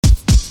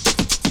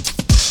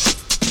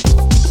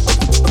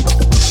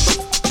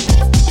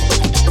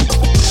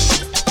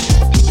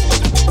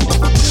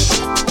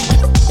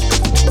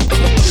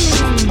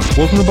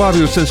Welcome to Bobby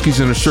Owsinski's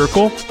Inner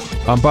Circle.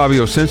 I'm Bobby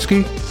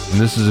Owsinski, and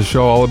this is a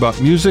show all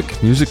about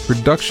music, music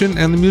production,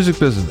 and the music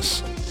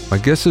business. My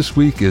guest this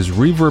week is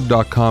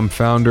Reverb.com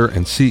founder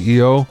and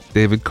CEO,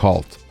 David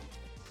Kalt.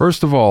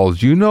 First of all,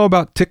 do you know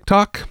about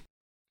TikTok?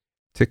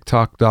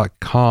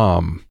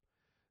 TikTok.com,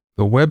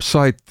 the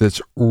website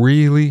that's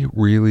really,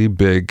 really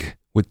big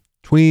with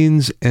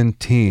tweens and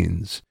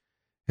teens.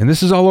 And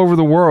this is all over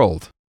the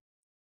world.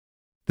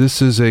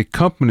 This is a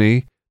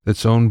company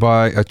that's owned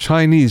by a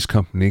Chinese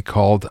company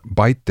called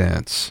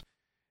ByteDance.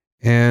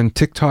 And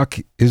TikTok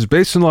is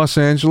based in Los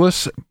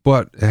Angeles,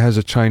 but it has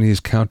a Chinese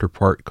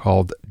counterpart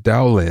called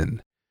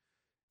Douyin.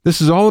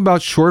 This is all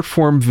about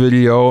short-form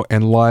video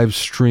and live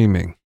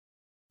streaming.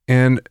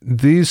 And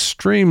these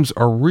streams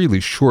are really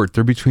short.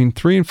 They're between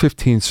 3 and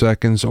 15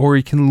 seconds, or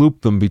you can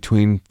loop them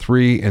between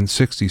 3 and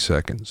 60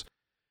 seconds.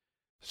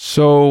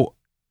 So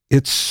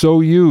it's so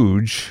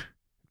huge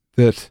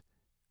that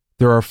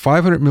there are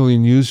 500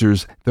 million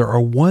users. There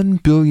are 1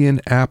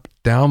 billion app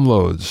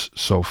downloads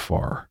so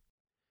far.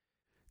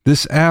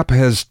 This app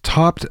has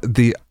topped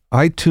the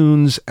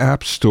iTunes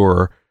App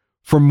Store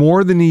for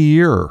more than a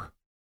year.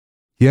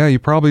 Yeah, you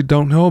probably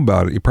don't know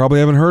about it. You probably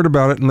haven't heard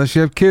about it unless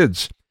you have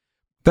kids.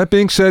 That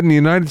being said, in the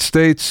United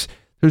States,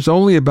 there's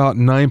only about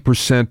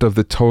 9% of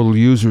the total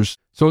users,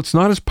 so it's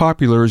not as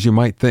popular as you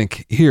might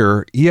think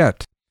here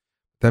yet.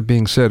 That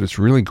being said, it's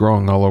really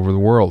growing all over the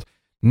world.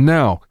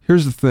 Now,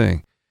 here's the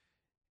thing.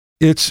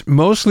 It's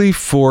mostly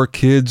for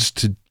kids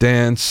to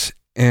dance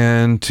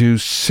and to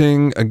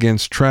sing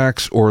against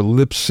tracks or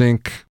lip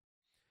sync.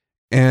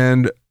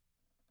 And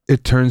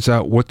it turns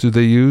out, what do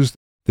they use?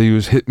 They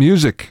use hit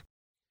music,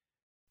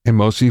 and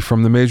mostly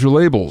from the major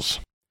labels.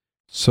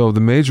 So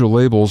the major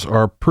labels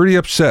are pretty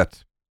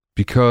upset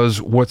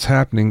because what's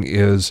happening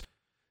is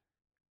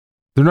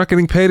they're not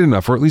getting paid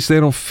enough, or at least they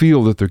don't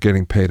feel that they're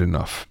getting paid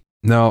enough.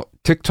 Now,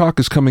 TikTok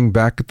is coming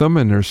back at them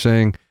and they're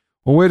saying,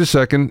 well, wait a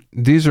second,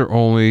 these are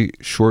only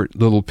short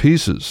little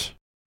pieces.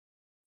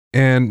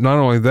 And not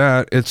only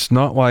that, it's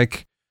not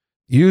like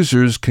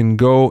users can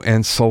go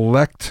and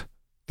select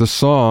the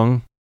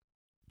song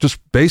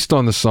just based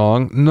on the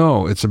song.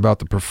 No, it's about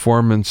the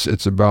performance.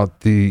 It's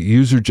about the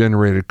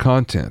user-generated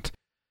content.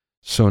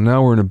 So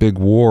now we're in a big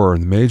war,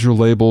 and the major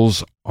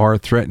labels are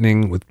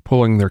threatening with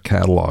pulling their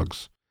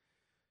catalogs.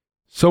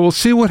 So we'll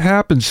see what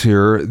happens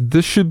here.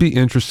 This should be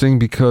interesting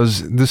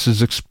because this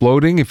is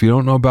exploding. If you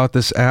don't know about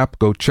this app,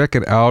 go check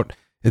it out.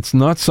 It's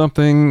not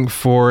something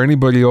for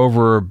anybody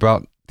over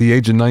about the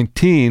age of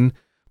 19,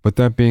 but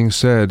that being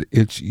said,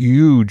 it's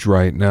huge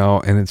right now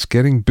and it's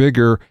getting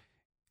bigger.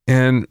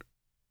 And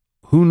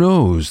who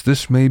knows,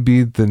 this may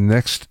be the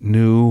next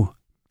new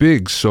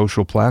big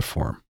social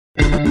platform.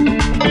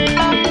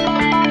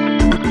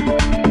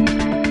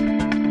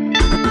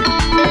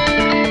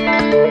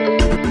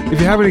 If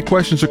you have any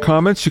questions or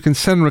comments, you can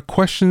send them to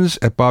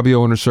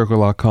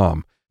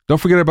questions@BobbyOInnerCircle.com. Don't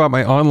forget about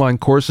my online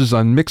courses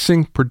on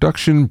mixing,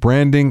 production,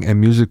 branding, and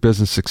music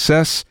business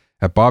success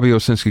at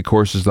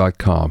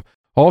BobbyOwsinskiCourses.com.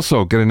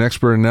 Also, get an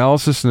expert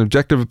analysis and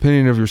objective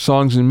opinion of your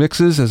songs and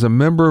mixes as a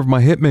member of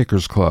my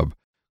Hitmakers Club.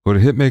 Go to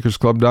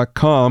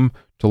hitmakersclub.com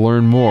to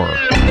learn more.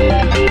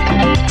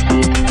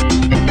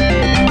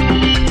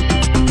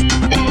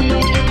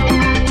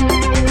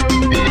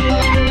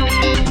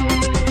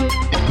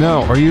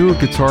 Now, are you a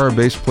guitar or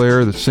bass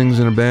player that sings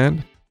in a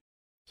band?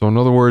 So in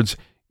other words,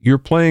 you're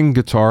playing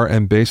guitar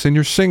and bass and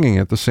you're singing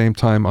at the same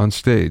time on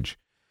stage.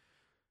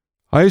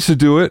 I used to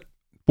do it.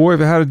 Boy,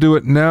 if I had to do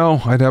it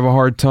now, I'd have a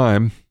hard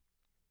time.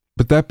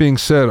 But that being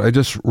said, I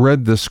just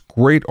read this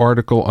great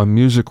article on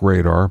Music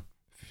Radar.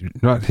 If you're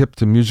not hip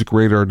to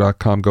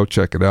musicradar.com, go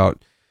check it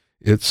out.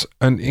 It's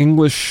an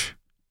English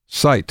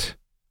site,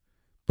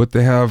 but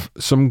they have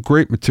some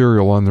great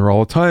material on there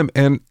all the time.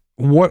 And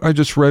what I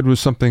just read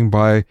was something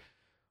by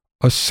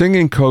a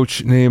singing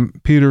coach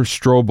named Peter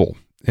Strobel,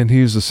 and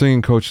he's the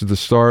singing coach of the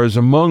Stars.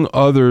 Among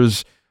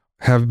others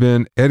have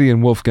been Eddie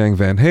and Wolfgang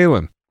Van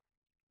Halen.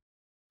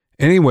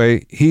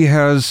 Anyway, he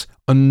has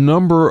a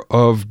number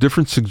of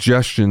different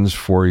suggestions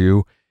for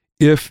you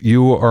if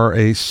you are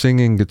a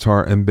singing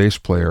guitar and bass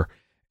player.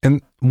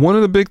 And one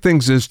of the big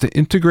things is to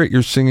integrate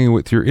your singing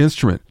with your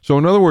instrument. So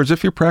in other words,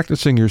 if you're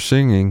practicing your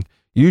singing,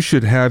 you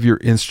should have your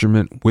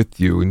instrument with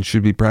you and you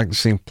should be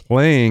practicing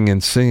playing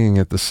and singing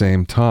at the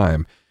same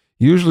time.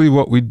 Usually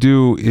what we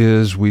do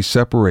is we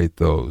separate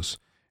those,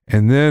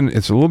 and then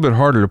it's a little bit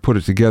harder to put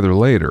it together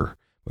later.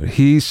 But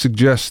he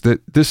suggests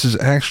that this is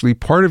actually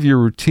part of your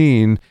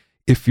routine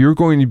if you're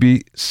going to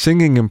be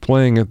singing and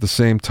playing at the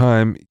same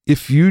time.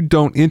 If you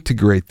don't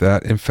integrate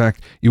that, in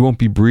fact, you won't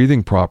be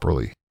breathing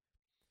properly.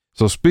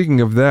 So speaking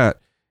of that,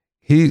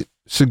 he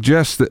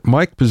suggests that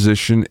mic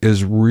position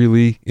is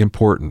really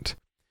important.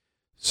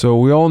 So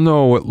we all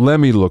know what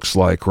Lemmy looks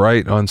like,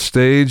 right? On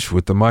stage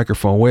with the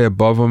microphone way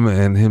above him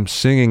and him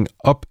singing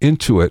up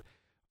into it.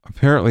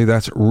 Apparently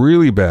that's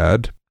really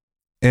bad.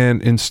 And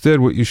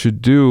instead what you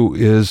should do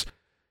is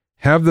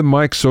have the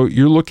mic so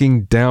you're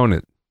looking down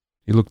it.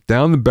 You look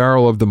down the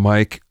barrel of the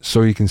mic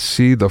so you can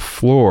see the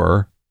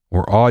floor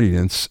or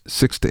audience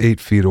 6 to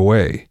 8 feet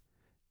away.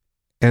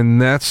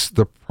 And that's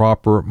the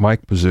proper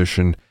mic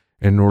position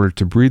in order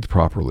to breathe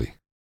properly.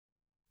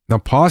 Now,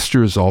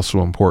 posture is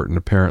also important,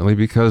 apparently,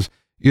 because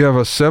you have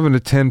a 7 to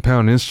 10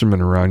 pound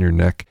instrument around your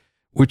neck,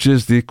 which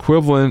is the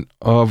equivalent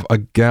of a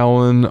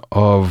gallon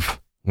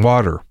of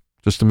water.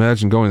 Just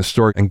imagine going to the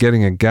store and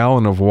getting a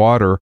gallon of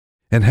water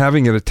and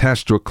having it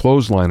attached to a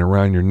clothesline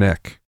around your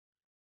neck.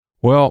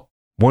 Well,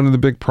 one of the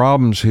big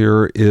problems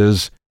here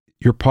is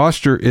your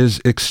posture is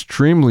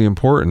extremely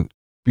important,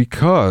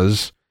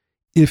 because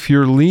if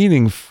you're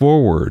leaning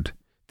forward,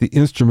 the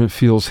instrument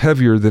feels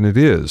heavier than it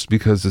is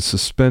because it's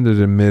suspended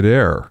in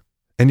midair,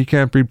 and you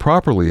can't breathe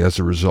properly as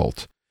a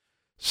result.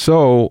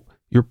 So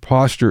your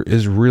posture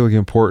is really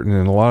important,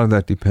 and a lot of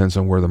that depends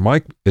on where the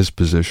mic is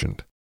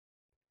positioned.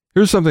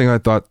 Here's something I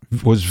thought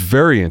was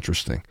very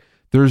interesting.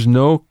 There's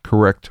no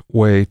correct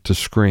way to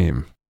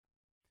scream.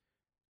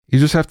 You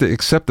just have to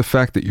accept the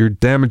fact that you're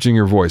damaging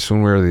your voice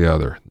one way or the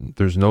other.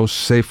 There's no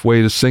safe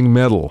way to sing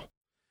metal.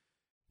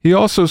 He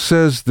also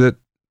says that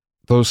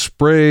those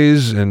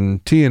sprays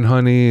and tea and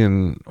honey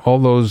and all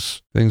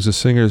those things the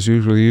singers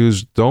usually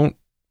use don't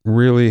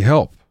really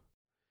help.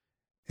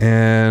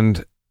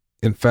 And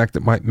in fact,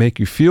 it might make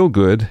you feel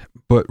good,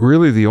 but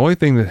really the only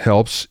thing that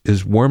helps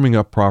is warming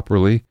up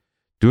properly,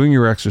 doing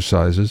your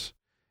exercises,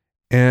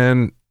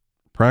 and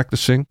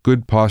practicing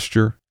good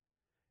posture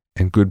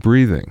and good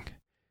breathing.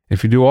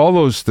 If you do all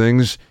those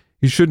things,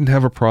 you shouldn't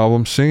have a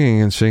problem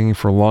singing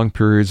for long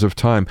periods of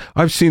time.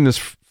 I've seen this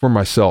for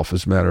myself,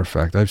 as a matter of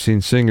fact. I've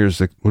seen singers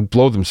that would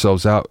blow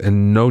themselves out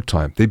in no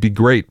time. They'd be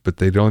great, but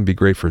they'd only be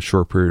great for a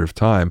short period of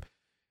time.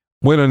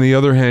 When, on the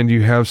other hand,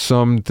 you have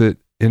some that,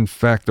 in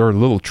fact, are a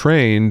little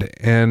trained,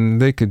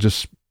 and they could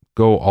just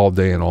go all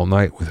day and all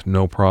night with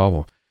no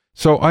problem.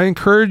 So I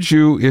encourage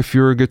you, if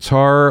you're a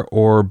guitar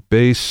or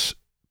bass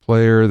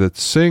player that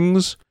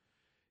sings,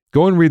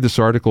 go and read this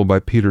article by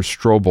Peter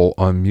Strobel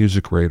on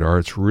Music Radar.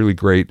 It's really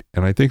great,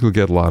 and I think you'll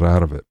get a lot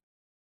out of it.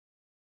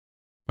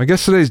 My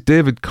guest today is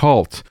David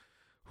Kalt,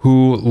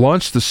 who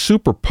launched the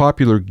super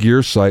popular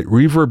gear site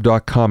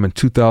Reverb.com in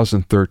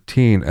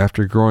 2013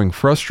 after growing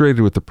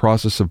frustrated with the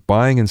process of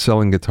buying and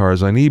selling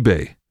guitars on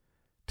eBay.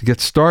 To get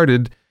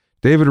started,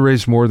 David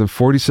raised more than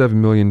 $47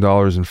 million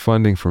in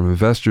funding from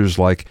investors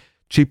like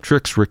Cheap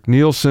Trick's Rick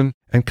Nielsen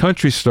and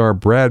country star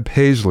Brad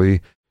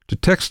Paisley, to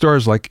tech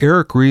stars like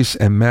Eric Ries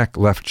and Mac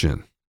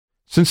Lefchin.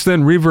 Since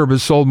then, Reverb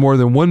has sold more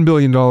than $1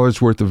 billion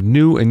worth of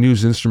new and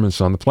used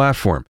instruments on the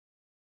platform.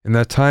 In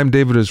that time,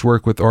 David has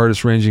worked with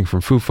artists ranging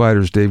from Foo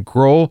Fighters' Dave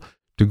Grohl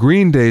to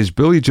Green Day's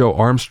Billy Joe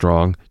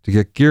Armstrong to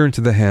get gear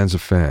into the hands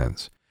of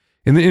fans.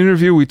 In the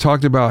interview, we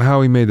talked about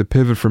how he made the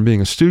pivot from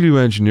being a studio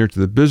engineer to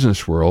the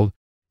business world,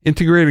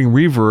 integrating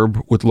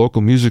Reverb with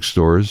local music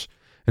stores,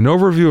 an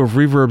overview of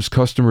Reverb's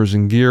customers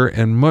and gear,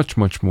 and much,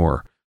 much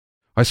more.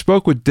 I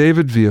spoke with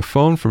David via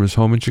phone from his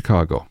home in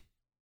Chicago.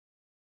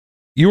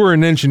 You were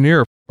an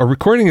engineer, a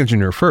recording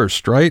engineer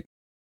first, right?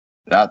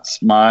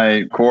 That's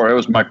my core. It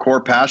was my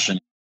core passion.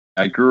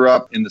 I grew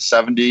up in the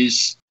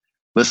 70s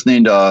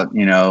listening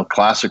to,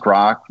 classic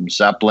rock from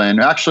Zeppelin.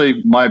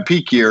 Actually, my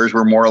peak years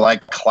were more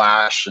like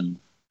Clash and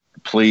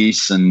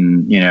Police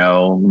and,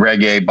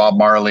 reggae, Bob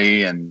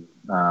Marley and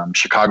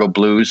Chicago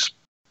blues.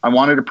 I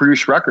wanted to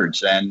produce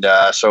records. And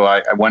so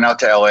I went out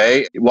to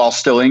LA while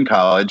still in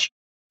college.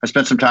 I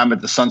spent some time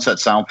at the Sunset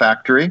Sound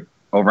Factory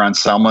over on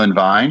Selma and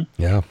Vine.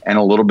 Yeah. And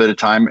a little bit of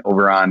time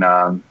over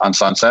on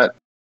Sunset,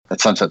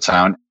 at Sunset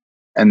Sound.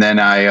 And then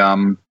I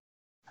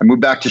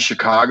moved back to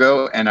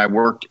Chicago, and I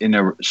worked in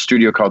a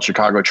studio called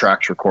Chicago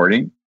Tracks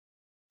Recording.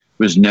 It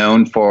was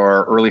known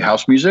for early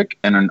house music,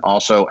 and then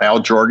also Al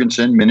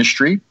Jorgensen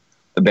Ministry.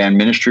 The band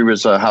Ministry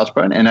was a house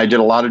band, and I did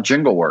a lot of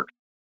jingle work.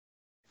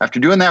 After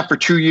doing that for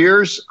 2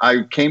 years,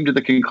 I came to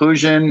the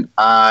conclusion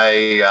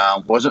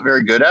I wasn't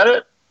very good at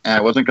it, and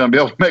I wasn't going to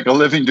be able to make a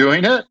living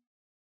doing it.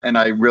 And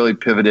I really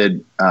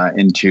pivoted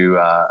into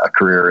a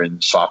career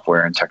in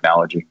software and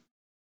technology.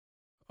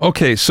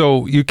 Okay,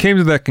 so you came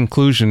to that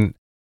conclusion.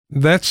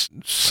 That's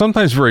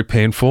sometimes very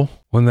painful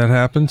when that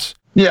happens.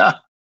 Yeah.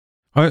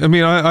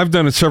 I've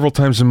done it several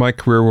times in my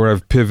career where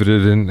I've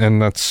pivoted,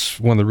 and that's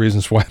one of the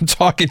reasons why I'm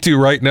talking to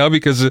you right now,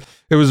 because it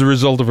was a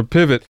result of a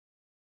pivot.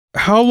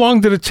 How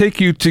long did it take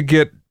you to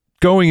get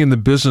going in the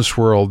business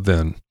world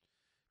then?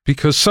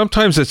 Because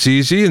sometimes it's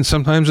easy and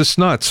sometimes it's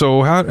not.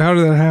 So how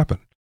did that happen?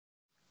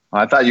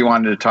 I thought you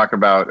wanted to talk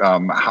about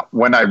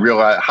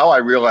how I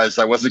realized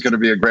I wasn't going to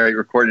be a great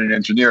recording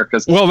engineer.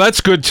 Well,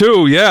 that's good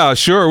too. Yeah,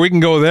 sure. We can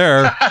go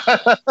there.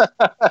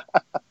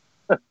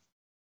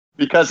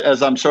 Because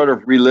as I'm sort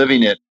of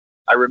reliving it,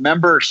 I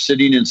remember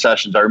sitting in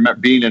sessions. I remember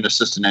being an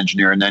assistant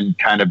engineer and then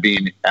kind of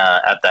being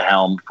at the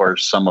helm for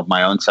some of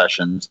my own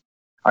sessions.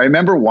 I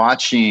remember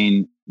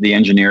watching the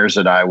engineers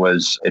that I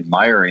was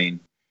admiring,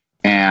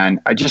 and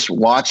I just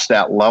watched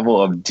that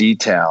level of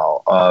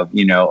detail of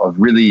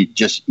really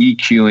just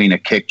EQing a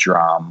kick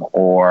drum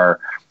or,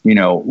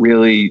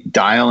 really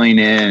dialing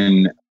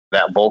in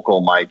that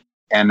vocal mic.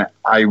 And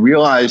I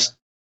realized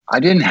I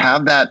didn't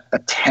have that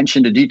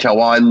attention to detail.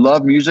 While I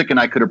love music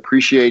and I could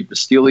appreciate the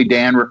Steely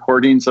Dan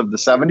recordings of the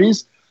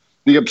 70s,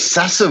 the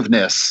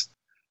obsessiveness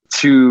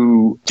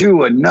to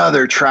do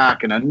another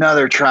track and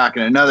another track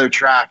and another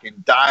track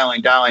and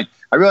dialing. I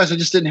realized I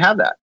just didn't have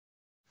that.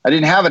 I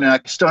didn't have it. And I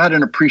still had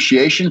an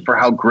appreciation for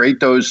how great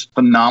those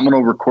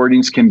phenomenal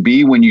recordings can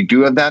be when you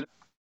do have that.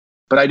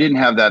 But I didn't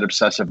have that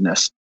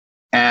obsessiveness.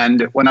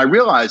 And when I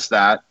realized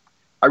that,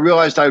 I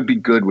realized I would be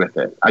good with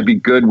it. I'd be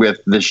good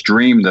with this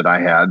dream that I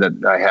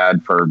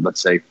had for,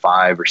 let's say,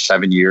 5 or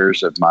 7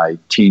 years of my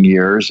teen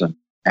years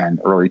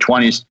and early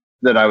 20s,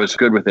 that I was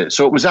good with it.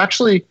 So it was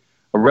actually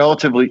a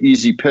relatively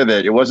easy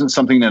pivot. It wasn't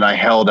something that I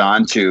held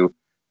on to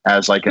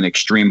as like an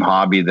extreme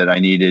hobby that I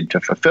needed to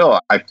fulfill.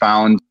 I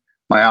found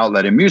my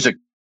outlet in music.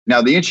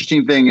 Now, the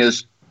interesting thing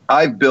is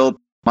I've built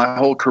my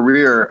whole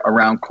career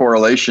around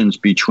correlations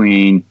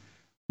between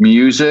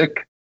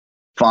music,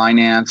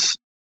 finance,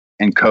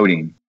 and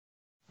coding.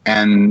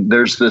 And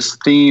there's this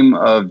theme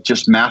of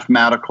just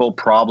mathematical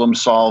problem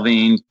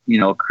solving,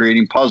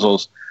 creating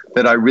puzzles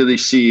that I really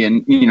see.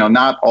 And,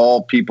 not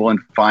all people in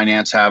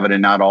finance have it,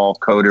 and not all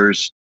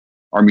coders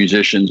are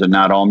musicians, and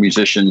not all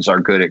musicians are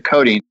good at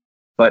coding.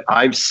 But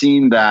I've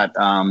seen that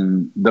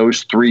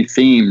those three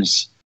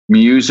themes,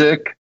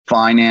 music,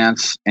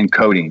 finance, and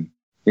coding,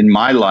 in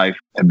my life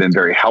have been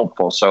very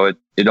helpful. So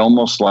it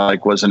almost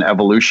like was an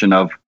evolution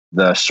of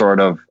the sort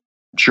of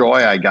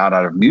joy I got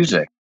out of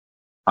music.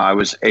 I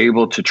was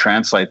able to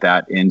translate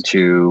that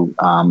into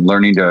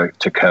learning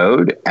to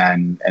code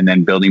and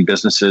then building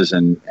businesses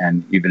and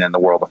even in the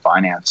world of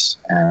finance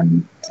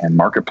and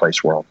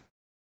marketplace world.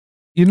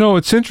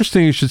 It's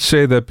interesting you should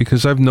say that,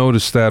 because I've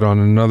noticed that on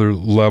another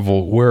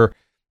level, where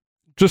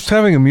just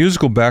having a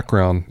musical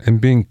background and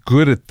being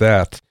good at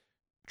that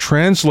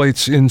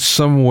translates in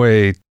some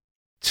way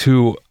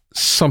to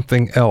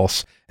something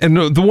else. And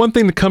the one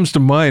thing that comes to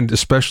mind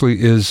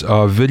especially is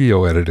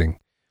video editing,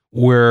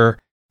 where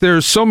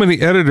there's so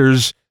many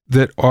editors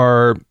that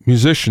are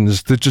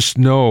musicians that just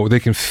know, they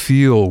can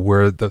feel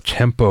where the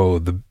tempo,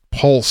 the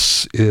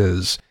pulse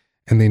is,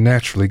 and they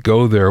naturally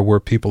go there, where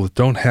people that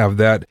don't have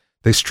that,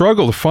 they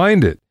struggle to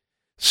find it.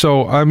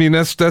 So, I mean,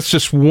 that's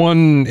just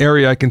one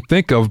area I can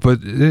think of, but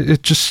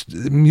it just,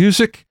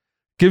 music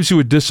gives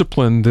you a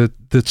discipline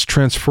that's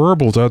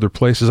transferable to other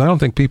places. I don't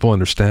think people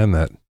understand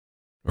that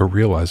or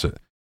realize it.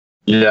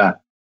 Yeah.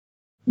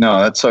 No,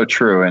 that's so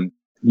true. And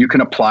you can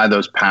apply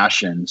those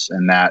passions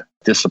and that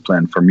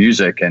discipline for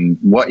music. And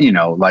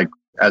like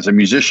as a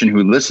musician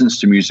who listens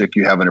to music,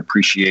 you have an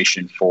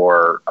appreciation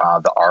for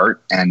the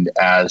art. And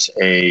as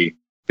a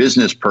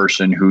business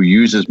person who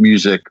uses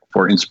music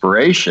for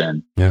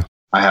inspiration,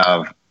 I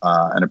have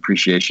an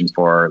appreciation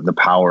for the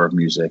power of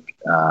music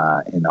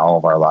in all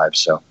of our lives.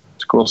 So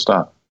it's cool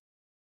stuff.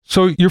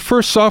 So your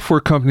first software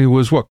company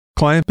was what?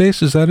 Client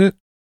Base? Is that it?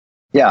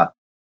 Yeah.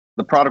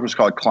 The product was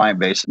called Client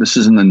Base. This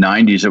is in the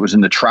 90s. It was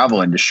in the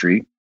travel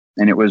industry.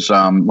 And it was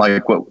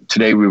like what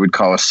today we would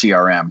call a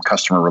CRM,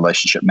 customer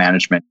relationship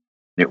management.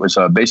 It was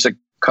a basic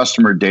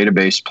customer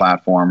database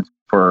platform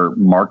for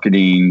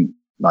marketing,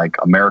 like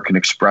American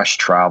Express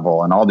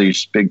Travel, and all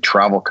these big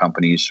travel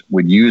companies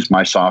would use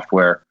my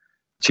software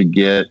to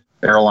get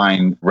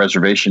airline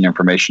reservation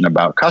information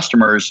about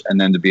customers, and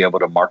then to be able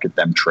to market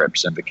them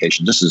trips and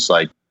vacations. This is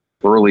like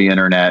early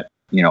internet,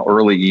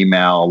 early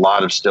email, a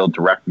lot of still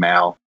direct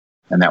mail.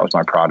 And that was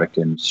my product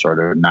in sort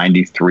of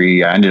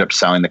 93. I ended up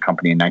selling the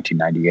company in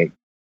 1998.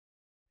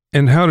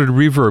 And how did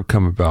Reverb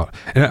come about?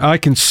 And I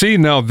can see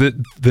now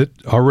that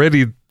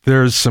already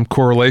there's some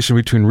correlation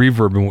between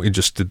Reverb and what you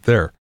just did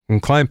there in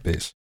Client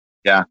Base.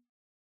 Yeah.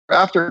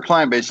 After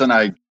Client Base, then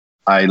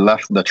I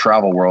left the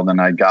travel world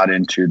and I got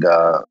into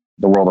the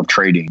world of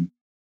trading,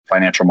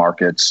 financial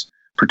markets,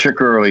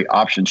 particularly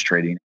options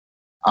trading.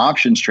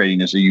 Options trading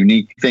is a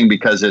unique thing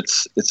because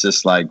it's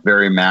this like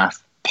very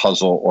math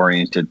puzzle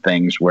oriented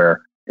things where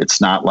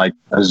it's not like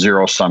a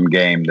zero sum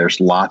game.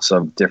 There's lots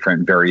of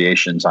different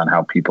variations on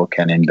how people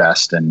can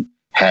invest and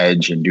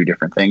hedge and do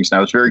different things. And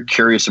I was very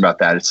curious about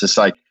that. It's just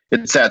like,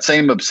 it's that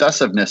same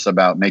obsessiveness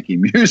about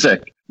making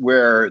music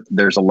where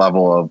there's a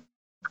level of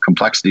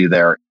complexity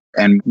there.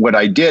 And what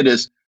I did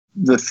is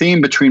the theme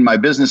between my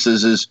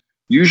businesses is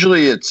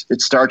usually it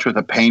starts with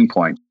a pain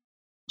point.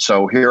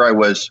 So here I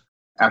was,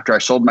 after I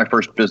sold my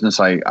first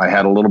business, I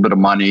had a little bit of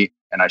money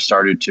and I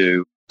started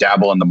to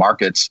dabble in the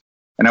markets,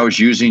 and I was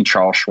using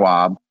Charles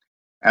Schwab.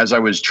 As I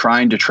was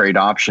trying to trade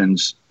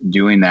options,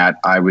 doing that,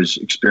 I was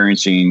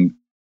experiencing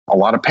a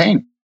lot of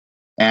pain.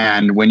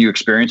 And when you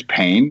experience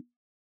pain,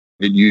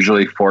 it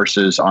usually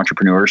forces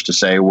entrepreneurs to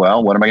say,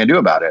 well, what am I going to do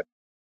about it?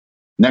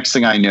 Next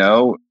thing I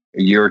know,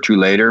 a year or two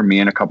later, me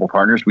and a couple of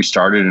partners, we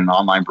started an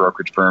online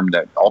brokerage firm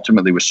that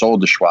ultimately was sold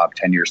to Schwab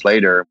 10 years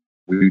later.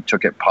 We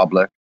took it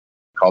public,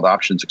 called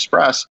Options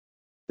Express.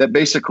 That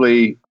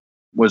basically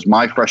was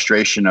my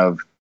frustration of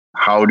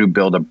how to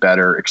build a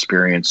better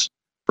experience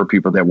for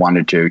people that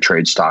wanted to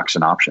trade stocks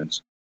and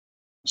options.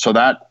 So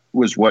that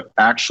was what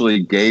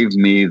actually gave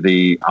me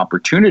the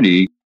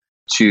opportunity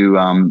to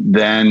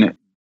then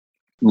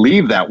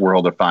leave that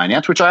world of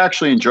finance, which I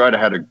actually enjoyed. I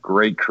had a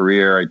great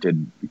career. I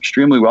did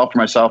extremely well for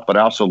myself, but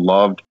I also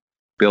loved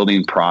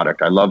building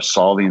product. I loved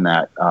solving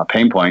that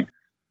pain point.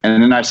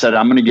 And then I said,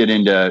 I'm going to get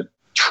into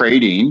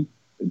trading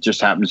It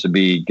just happens to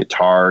be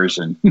guitars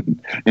and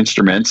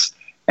instruments.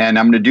 And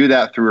I'm going to do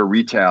that through a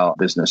retail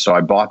business. So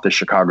I bought the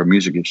Chicago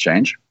Music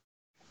Exchange.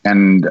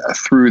 And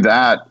through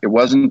that, it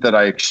wasn't that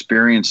I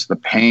experienced the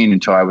pain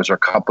until I was a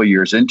couple of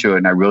years into it.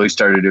 And I really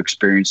started to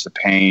experience the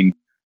pain,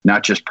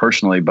 not just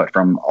personally, but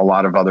from a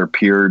lot of other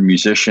peer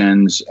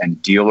musicians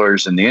and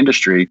dealers in the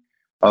industry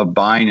of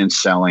buying and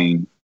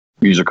selling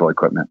musical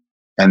equipment.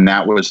 And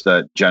that was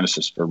the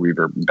genesis for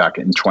Reverb back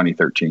in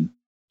 2013.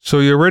 So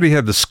you already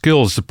had the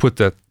skills to put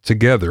that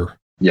together.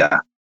 Yeah.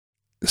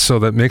 So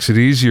that makes it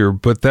easier.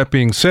 But that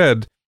being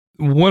said,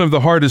 one of the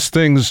hardest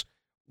things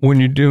when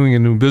you're doing a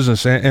new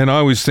business, and I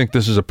always think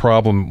this is a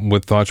problem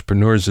with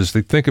entrepreneurs, is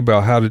they think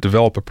about how to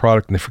develop a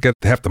product and they forget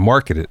they have to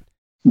market it.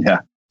 Yeah.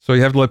 So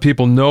you have to let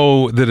people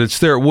know that it's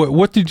there.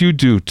 What did you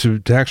do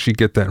to actually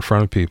get that in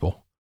front of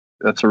people?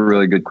 That's a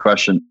really good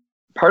question.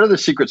 Part of the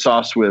secret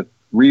sauce with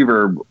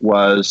Reverb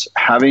was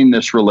having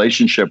this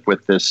relationship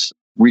with this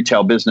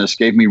retail business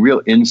gave me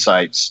real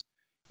insights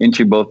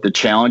into both the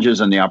challenges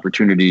and the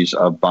opportunities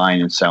of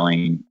buying and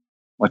selling,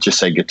 let's just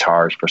say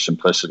guitars for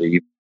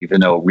simplicity,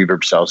 even though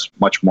Reverb sells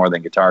much more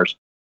than guitars,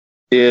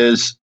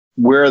 is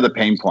where are the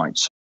pain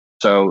points?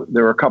 So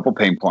there were a couple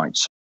pain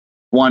points.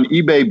 One,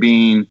 eBay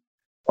being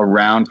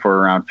around for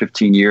around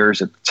 15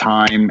 years at the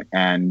time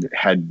and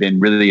had been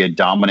really a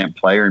dominant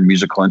player in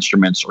musical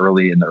instruments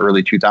in the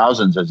early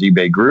 2000s as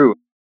eBay grew.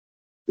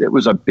 It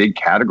was a big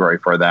category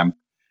for them.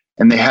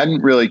 And they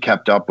hadn't really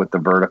kept up with the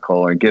vertical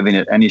or giving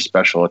it any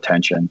special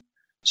attention.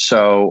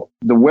 So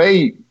the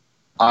way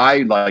I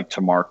like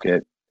to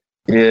market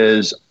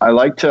is I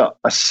like to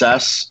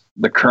assess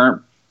the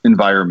current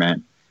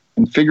environment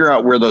and figure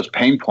out where those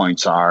pain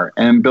points are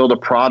and build a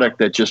product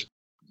that just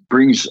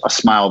brings a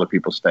smile to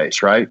people's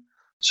face, right?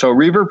 So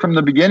Reverb from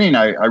the beginning,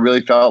 I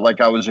really felt like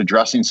I was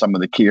addressing some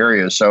of the key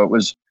areas. So it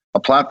was a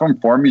platform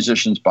for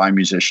musicians by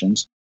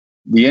musicians.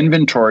 The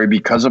inventory,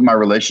 because of my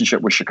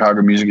relationship with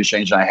Chicago Music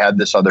Exchange, and I had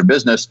this other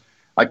business,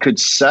 I could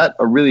set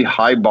a really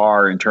high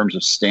bar in terms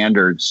of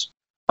standards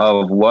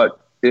of what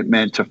it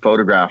meant to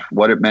photograph,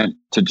 what it meant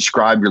to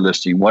describe your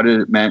listing, what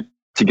it meant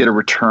to get a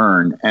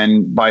return.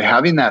 And by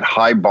having that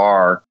high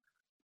bar,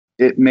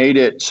 it made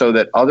it so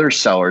that other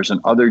sellers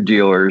and other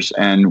dealers,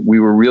 and we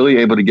were really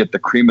able to get the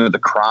cream of the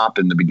crop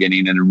in the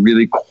beginning and a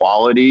really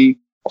quality,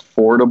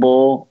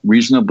 affordable,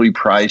 reasonably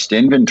priced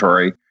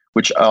inventory,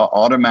 which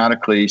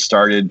automatically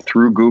started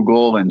through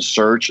Google and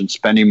search and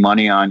spending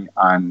money on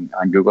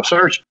Google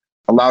search,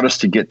 allowed us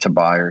to get to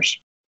buyers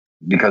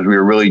because we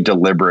were really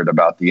deliberate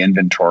about the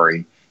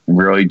inventory and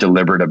really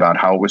deliberate about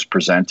how it was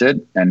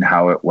presented and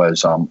how it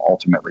was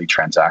ultimately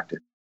transacted.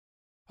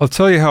 I'll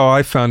tell you how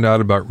I found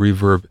out about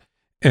Reverb,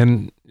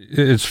 and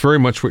it's very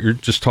much what you're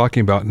just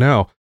talking about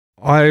now.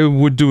 I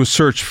would do a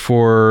search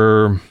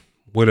for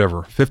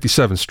whatever,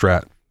 57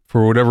 Strat.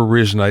 For whatever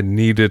reason, I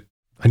need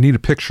a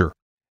picture.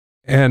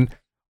 And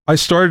I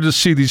started to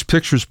see these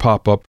pictures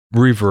pop up,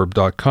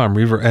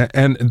 reverb.com,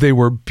 and they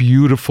were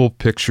beautiful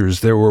pictures.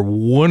 There were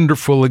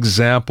wonderful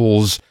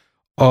examples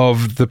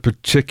of the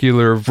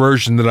particular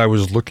version that I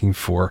was looking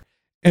for.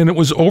 And it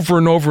was over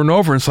and over and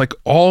over. It's like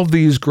all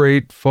these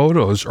great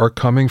photos are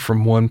coming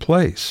from one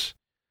place.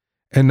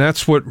 And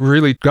that's what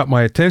really got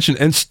my attention.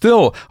 And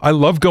still, I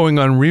love going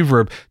on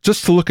Reverb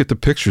just to look at the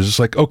pictures. It's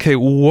like, okay,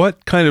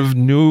 what kind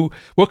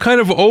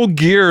of old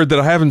gear that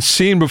I haven't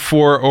seen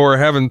before or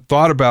haven't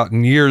thought about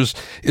in years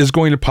is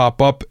going to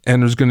pop up,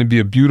 and there's going to be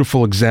a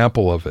beautiful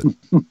example of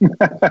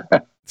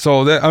it.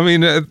 So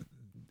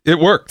it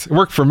worked. It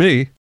worked for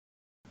me.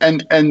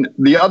 And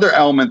the other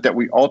element that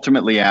we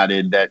ultimately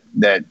added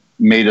that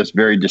made us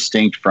very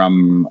distinct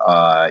from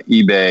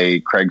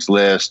eBay,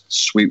 Craigslist,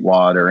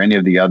 Sweetwater, any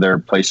of the other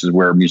places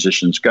where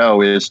musicians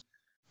go is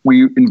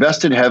we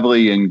invested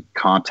heavily in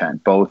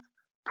content, both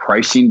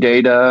pricing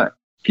data,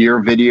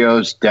 gear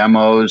videos,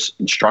 demos,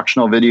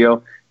 instructional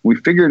video. We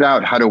figured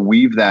out how to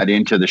weave that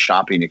into the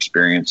shopping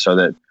experience so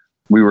that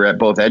we were at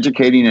both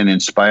educating and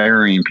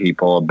inspiring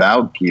people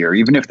about gear,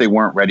 even if they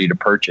weren't ready to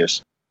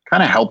purchase,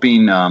 kind of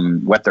helping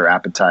whet their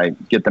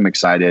appetite, get them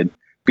excited,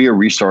 be a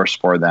resource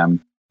for them,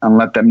 and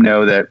let them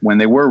know that when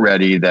they were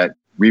ready, that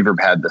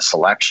Reverb had the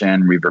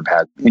selection, Reverb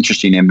had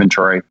interesting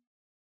inventory.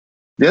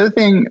 The other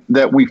thing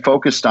that we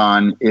focused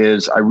on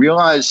is I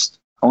realized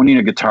owning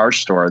a guitar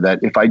store that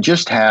if I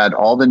just had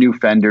all the new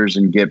Fenders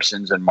and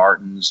Gibsons and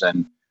Martins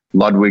and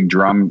Ludwig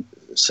drum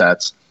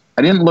sets,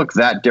 I didn't look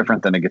that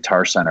different than a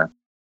Guitar Center.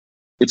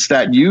 It's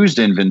that used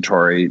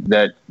inventory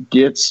that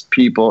gets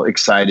people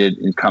excited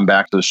and come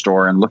back to the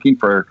store and looking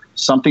for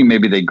something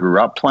maybe they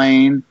grew up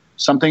playing,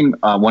 something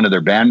one of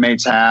their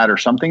bandmates had, or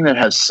something that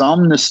has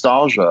some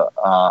nostalgia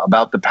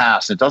about the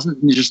past. It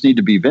doesn't just need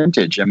to be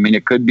vintage. I mean,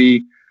 it could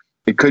be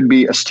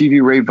a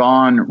Stevie Ray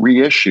Vaughan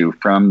reissue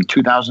from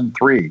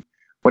 2003.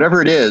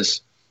 Whatever it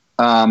is,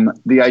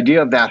 the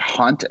idea of that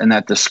hunt and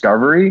that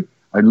discovery,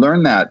 I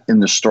learned that in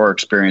the store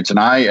experience. And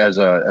I, as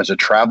a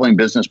traveling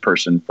business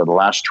person for the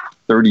last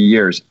 30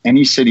 years,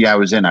 any city I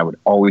was in, I would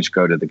always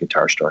go to the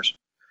guitar stores.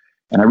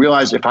 And I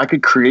realized if I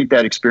could create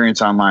that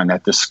experience online,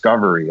 that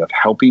discovery of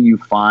helping you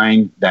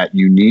find that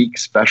unique,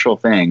 special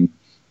thing,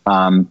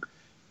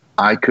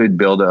 I could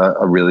build a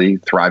really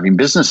thriving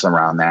business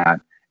around that.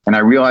 And I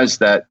realized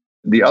that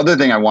the other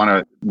thing I want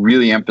to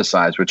really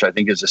emphasize, which I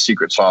think is a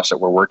secret sauce that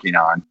we're working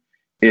on,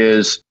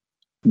 is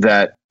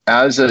that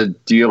as a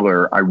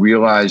dealer, I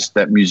realized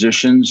that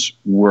musicians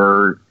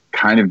were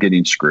kind of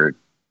getting screwed,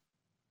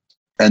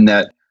 and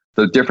that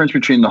the difference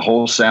between the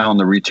wholesale and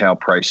the retail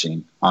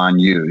pricing on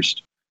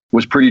used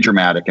was pretty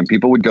dramatic. And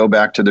people would go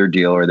back to their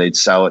dealer, they'd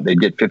sell it, they'd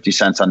get 50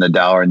 cents on the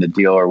dollar, and the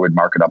dealer would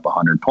mark it up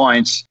 100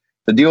 points.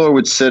 The dealer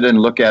would sit and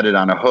look at it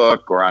on a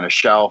hook or on a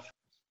shelf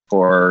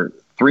for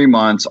 3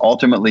 months,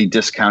 ultimately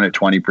discount it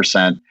 20%.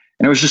 And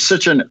it was just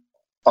such a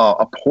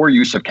poor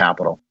use of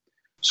capital.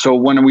 So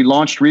when we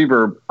launched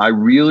Reverb, I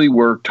really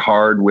worked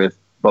hard with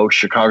both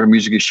Chicago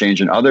Music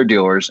Exchange and other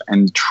dealers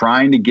and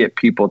trying to get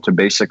people to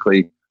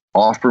basically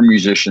offer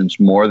musicians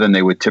more than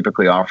they would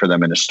typically offer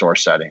them in a store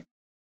setting.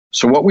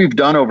 So what we've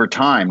done over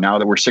time, now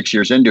that we're 6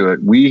 years into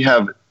it, we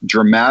have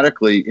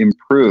dramatically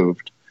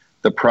improved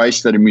the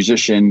price that a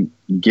musician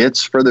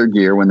gets for their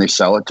gear when they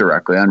sell it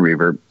directly on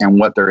Reverb and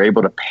what they're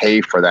able to pay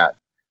for that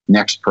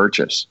next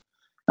purchase.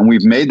 And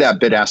we've made that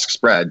bid-ask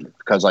spread,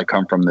 because I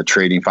come from the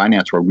trading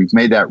finance world, we've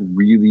made that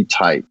really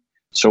tight.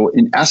 So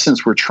in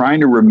essence, we're trying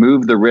to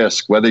remove the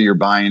risk, whether you're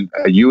buying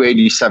a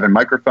U87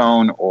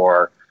 microphone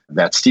or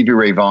that Stevie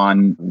Ray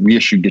Vaughan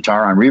reissued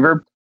guitar on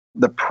Reverb.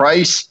 The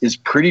price is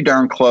pretty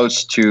darn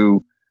close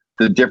to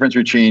the difference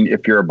between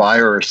if you're a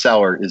buyer or a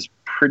seller is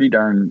pretty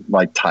darn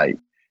tight.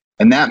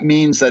 And that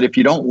means that if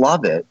you don't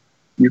love it,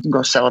 you can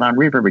go sell it on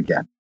Reverb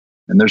again.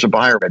 And there's a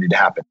buyer ready to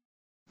happen.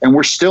 And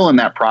we're still in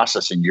that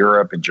process in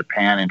Europe and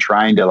Japan and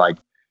trying to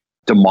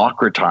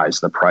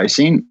democratize the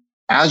pricing.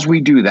 As we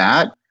do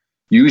that,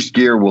 used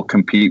gear will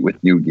compete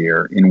with new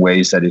gear in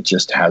ways that it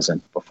just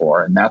hasn't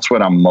before. And that's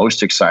what I'm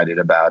most excited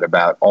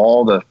about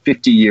all the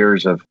 50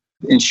 years of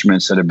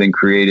instruments that have been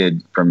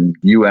created from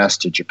US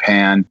to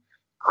Japan,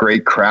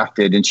 great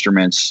crafted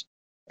instruments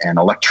and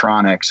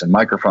electronics and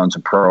microphones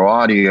and pro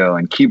audio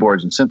and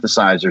keyboards and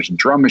synthesizers and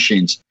drum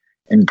machines,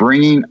 and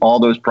bringing all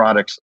those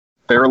products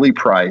fairly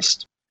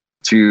priced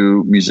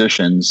to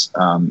musicians.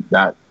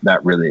 That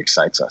really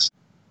excites us.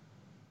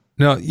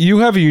 Now, you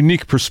have a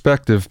unique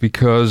perspective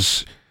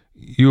because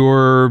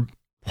you're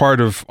part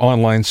of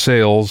online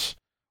sales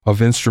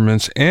of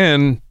instruments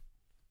and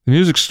the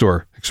music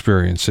store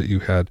experience that you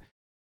had.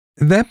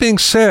 That being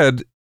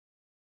said,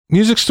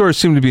 music stores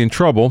seem to be in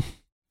trouble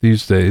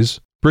these days.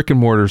 Brick and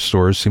mortar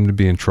stores seem to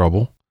be in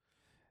trouble.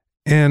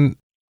 And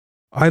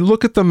I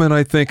look at them and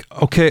I think,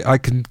 okay, I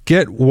can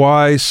get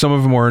why some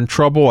of them are in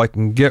trouble. I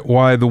can get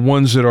why the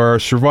ones that are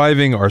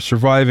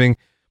surviving.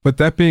 But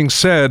that being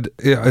said,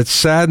 it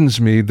saddens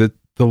me that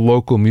the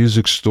local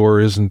music store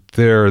isn't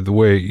there the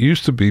way it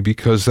used to be,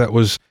 because that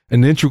was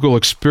an integral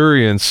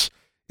experience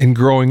in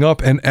growing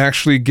up and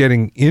actually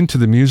getting into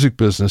the music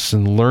business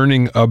and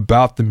learning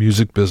about the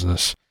music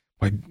business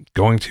by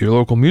going to your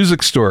local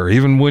music store,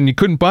 even when you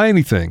couldn't buy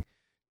anything.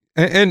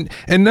 And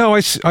now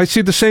I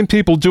see the same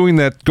people doing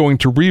that, going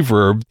to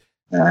Reverb.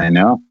 I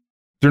know.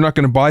 They're not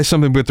going to buy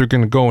something, but they're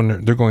going to go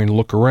and they're going to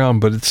look around,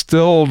 but it's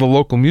still the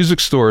local music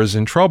store is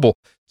in trouble.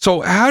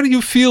 So how do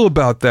you feel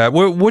about that?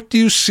 What do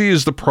you see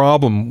as the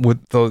problem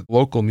with the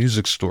local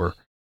music store?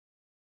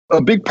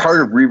 A big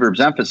part of Reverb's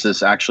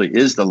emphasis actually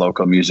is the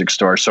local music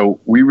store. So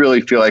we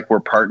really feel like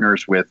we're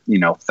partners with,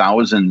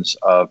 thousands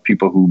of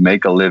people who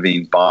make a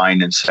living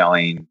buying and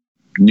selling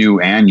new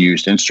and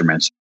used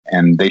instruments.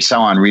 And they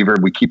sell on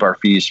Reverb. We keep our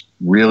fees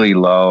really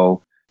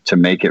low to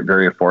make it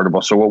very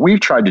affordable. So what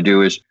we've tried to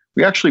do is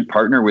we actually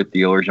partner with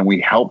dealers and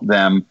we help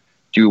them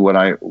do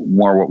what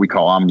we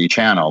call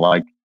omni-channel.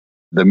 Like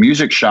the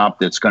music shop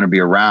that's going to be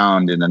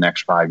around in the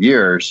next 5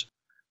 years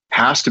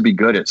has to be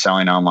good at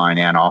selling online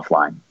and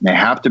offline. They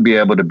have to be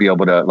able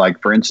to,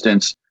 like, for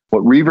instance,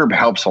 what Reverb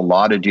helps a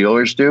lot of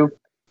dealers do,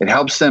 it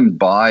helps them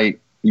buy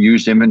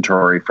used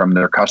inventory from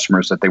their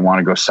customers that they want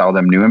to go sell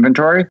them new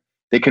inventory.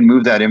 They can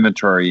move that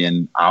inventory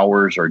in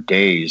hours or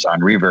days on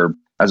Reverb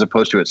as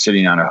opposed to it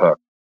sitting on a hook.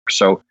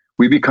 So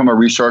we become a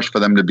resource for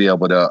them to be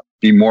able to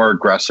be more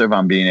aggressive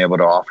on being able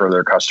to offer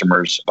their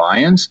customers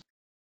buy-ins.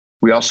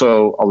 We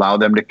also allow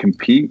them to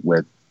compete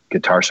with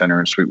Guitar Center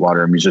and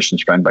Sweetwater and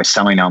Musician's Friend by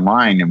selling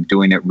online and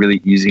doing it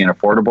really easy and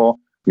affordable.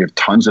 We have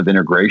tons of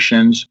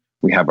integrations.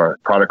 We have a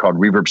product called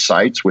Reverb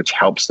Sites, which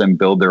helps them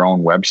build their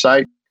own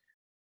website.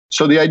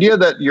 So the idea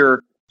that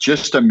you're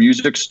just a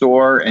music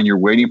store and you're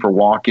waiting for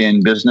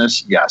walk-in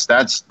business, yes,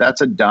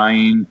 that's a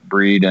dying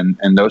breed, and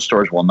those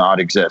stores will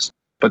not exist.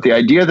 But the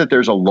idea that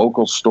there's a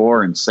local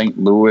store in St.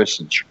 Louis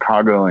and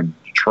Chicago and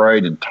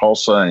Detroit and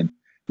Tulsa and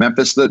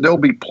Memphis, that there'll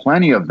be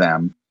plenty of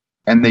them,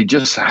 and they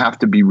just have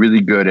to be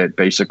really good at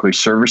basically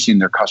servicing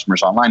their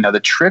customers online. Now, the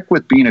trick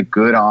with being a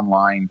good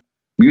online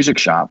music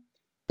shop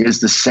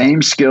is the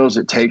same skills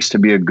it takes to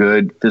be a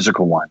good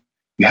physical one.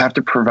 You have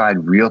to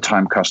provide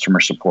real-time customer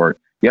support.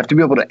 You have to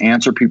be able to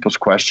answer people's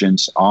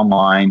questions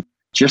online,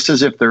 just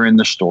as if they're in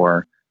the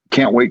store. You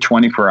can't wait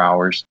 24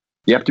 hours.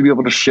 You have to be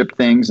able to ship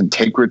things and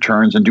take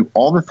returns and do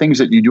all the things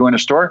that you do in a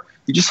store.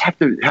 You just have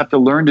to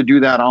learn to do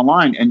that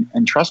online.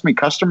 And trust me,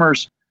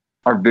 customers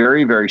are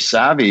very, very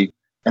savvy.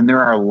 And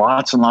there are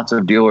lots and lots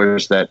of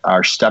dealers that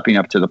are stepping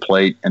up to the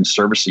plate and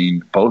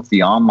servicing both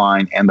the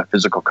online and the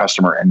physical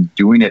customer and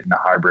doing it in a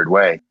hybrid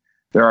way.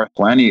 There are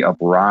plenty of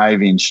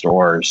thriving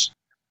stores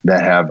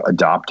that have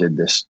adopted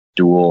this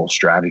dual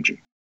strategy.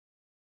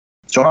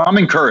 So I'm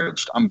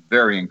encouraged. I'm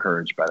very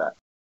encouraged by that.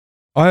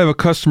 I have a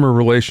customer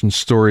relations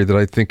story that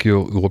I think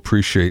you'll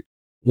appreciate.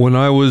 When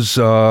I was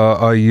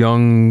a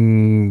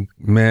young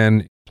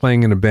man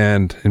playing in a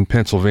band in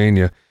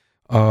Pennsylvania,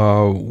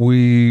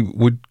 we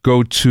would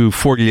go to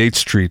 48th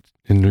Street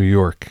in New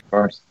York. Of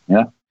course,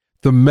 yeah.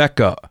 The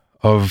mecca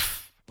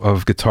of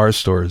guitar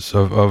stores,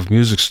 of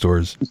music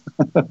stores.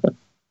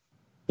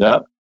 Yeah.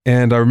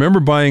 And I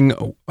remember buying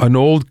an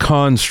old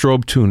Kahn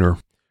strobe tuner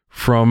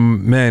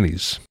from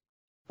Manny's.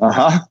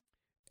 Uh-huh.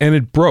 And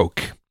it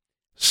broke.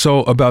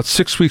 So about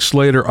 6 weeks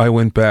later, I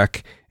went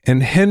back,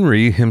 and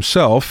Henry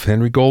himself,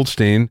 Henry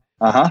Goldstein,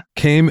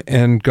 came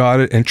and got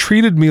it and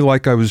treated me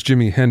like I was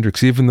Jimi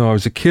Hendrix, even though I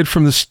was a kid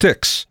from the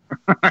Styx.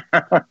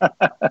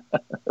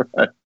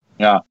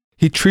 Yeah.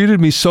 He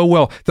treated me so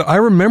well that I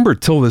remember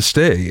till this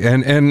day.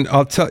 And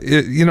I'll tell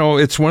you,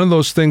 it's one of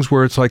those things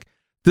where it's like,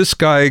 this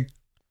guy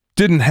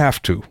didn't have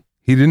to.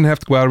 He didn't have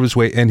to go out of his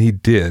way, and he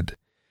did.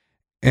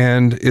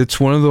 And it's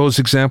one of those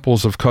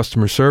examples of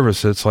customer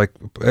service. It's like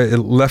it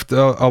left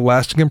a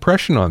lasting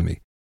impression on me.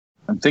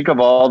 And think of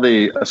all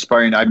the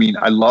aspiring. I mean,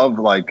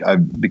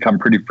 I've become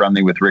pretty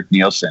friendly with Rick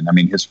Nielsen. I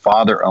mean, his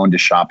father owned a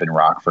shop in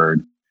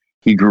Rockford.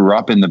 He grew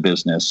up in the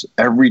business.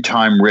 Every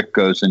time Rick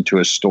goes into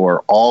a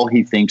store, all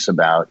he thinks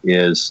about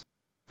is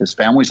his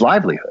family's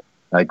livelihood,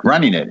 like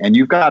running it. And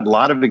you've got a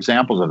lot of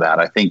examples of that.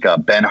 I think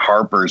Ben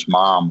Harper's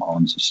mom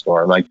owns a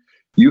store. Like,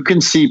 you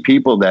can see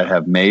people that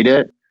have made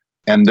it,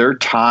 and their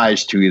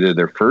ties to either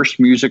their first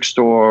music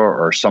store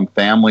or some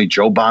family.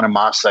 Joe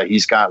Bonamassa,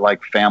 he's got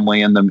like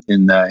family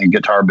in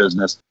guitar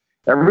business.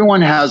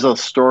 Everyone has a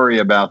story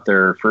about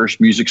their first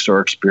music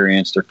store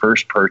experience, their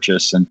first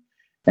purchase, and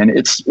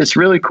it's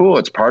really cool.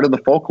 It's part of the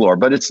folklore,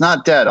 but it's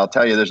not dead. I'll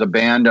tell you, there's a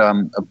band,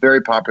 a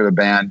very popular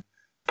band,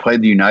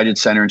 played the United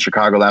Center in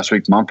Chicago last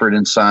week, Mumford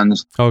and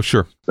Sons. Oh,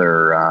 sure.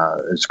 They're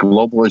as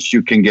global as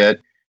you can get.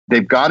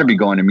 They've got to be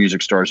going to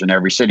music stores in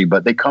every city,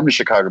 but they come to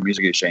Chicago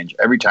Music Exchange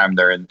every time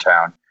they're in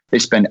town. They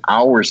spend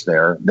hours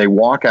there. They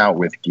walk out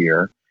with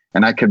gear.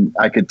 And I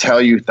could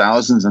tell you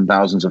thousands and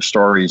thousands of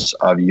stories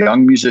of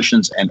young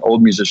musicians and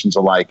old musicians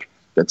alike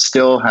that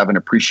still have an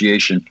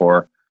appreciation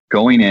for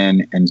going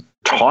in and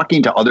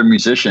talking to other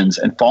musicians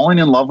and falling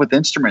in love with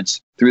instruments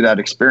through that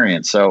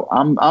experience. So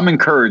I'm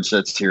encouraged that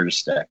it's here to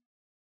stay.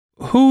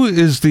 Who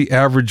is the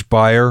average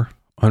buyer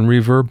on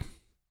Reverb?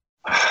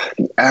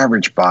 The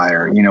average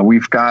buyer,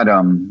 we've got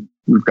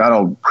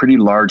a pretty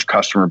large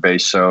customer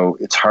base, so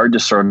it's hard to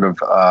sort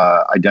of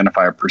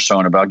identify a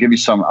persona. But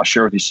I'll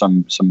share with you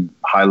some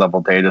high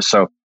level data.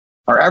 So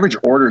our average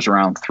order is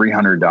around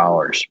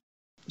 $300.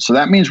 So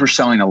that means we're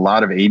selling a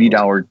lot of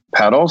 $80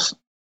 pedals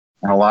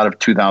and a lot of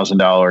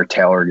 $2,000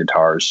 Taylor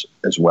guitars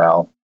as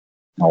well,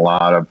 and a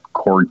lot of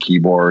chord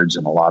keyboards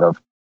and a lot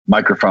of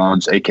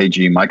microphones,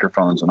 AKG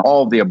microphones, and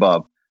all of the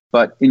above.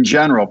 But in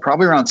general,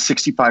 probably around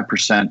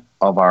 65%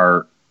 of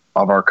our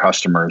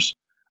customers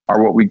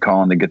are what we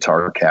call in the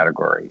guitar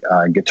category,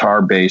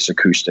 guitar, bass,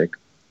 acoustic,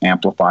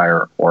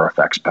 amplifier, or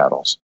effects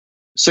pedals.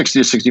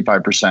 60 to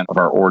 65% of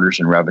our orders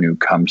and revenue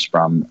comes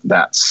from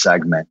that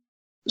segment.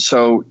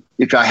 So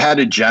if I had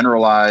to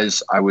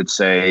generalize, I would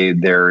say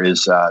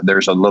there's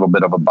a little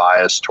bit of a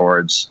bias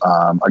towards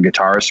a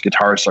guitarist.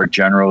 Guitarists are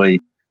generally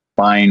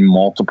buying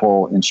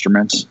multiple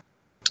instruments.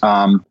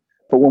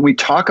 But when we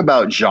talk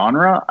about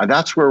genre,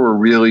 that's where we're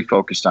really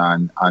focused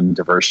on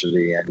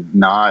diversity and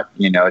not,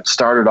 it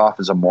started off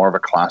as more of a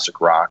classic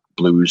rock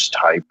blues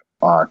type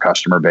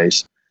customer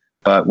base.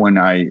 But when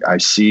I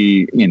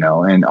see,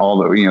 and all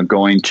the,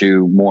 going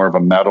to more of a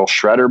metal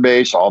shredder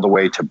base, all the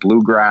way to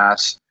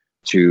bluegrass,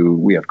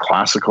 we have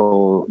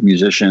classical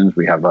musicians,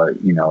 we have a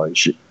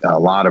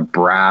lot of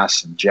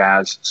brass and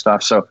jazz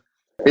stuff. So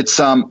it's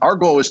our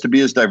goal is to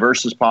be as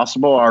diverse as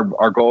possible.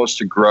 Our goal is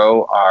to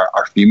grow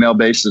our female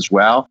base as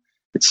well.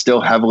 It's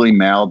still heavily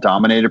male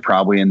dominated,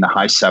 probably in the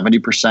high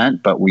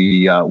 70%, but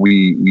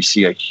we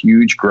see a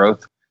huge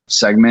growth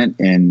segment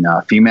in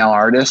female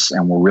artists,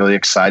 and we're really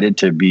excited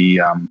to be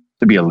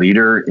a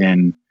leader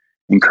in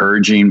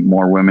encouraging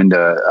more women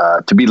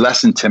to be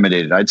less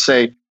intimidated. I'd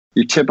say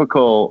your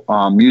typical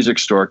music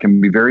store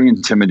can be very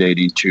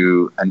intimidating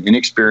to an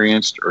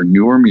inexperienced or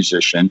newer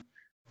musician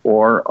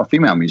or a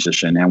female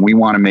musician, and we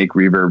want to make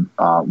Reverb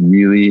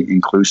really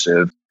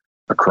inclusive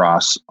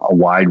across a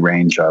wide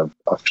range of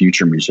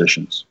future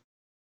musicians.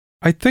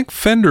 I think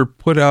Fender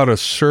put out a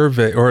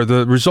survey, or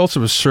the results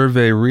of a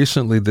survey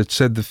recently, that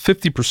said that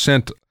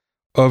 50%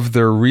 of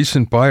their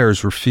recent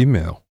buyers were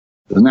female.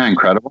 Isn't that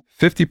incredible?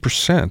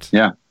 50%.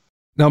 Yeah.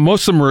 Now,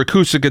 most of them were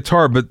acoustic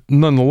guitar, but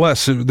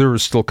nonetheless, there were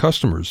still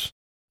customers.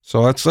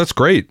 So that's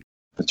great.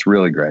 It's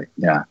really great.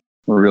 Yeah.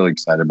 We're really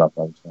excited about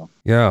that as well.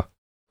 Yeah.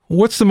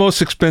 What's the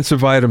most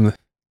expensive item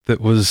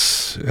that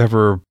was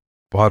ever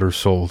bought or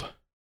sold?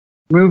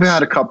 We've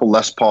had a couple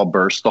Les Paul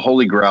bursts. The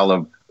holy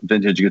grail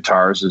vintage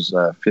guitars is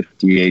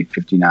 58,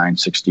 59,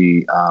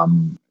 60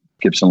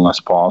 Gibson Les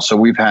Paul. So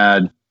we've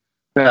had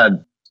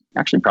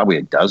actually probably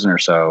a dozen or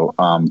so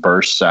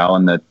bursts sell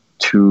in the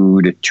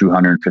 $200,000 to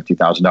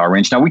 $250,000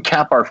 range. Now we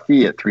cap our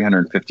fee at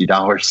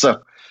 $350.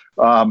 So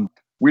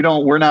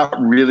we're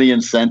not really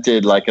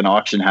incented like an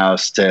auction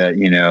house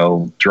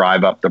to,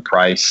 drive up the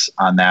price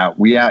on that.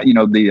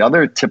 The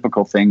other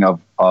typical thing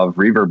of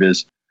Reverb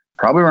is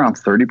probably around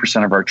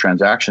 30% of our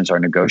transactions are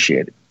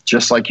negotiated,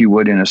 just like you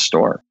would in a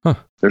store. Huh.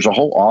 There's a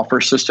whole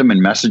offer system and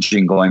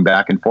messaging going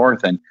back and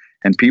forth, and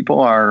people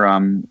are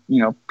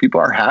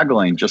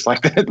haggling just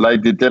like that,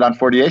 like they did on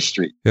 48th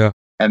Street. Yeah.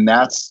 And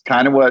that's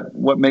kind of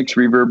what makes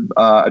Reverb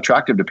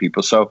attractive to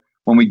people. So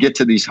when we get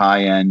to these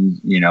high end,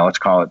 let's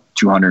call it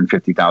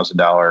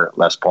 $250,000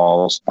 Les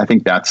Pauls, I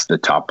think that's the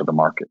top of the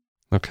market.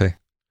 Okay.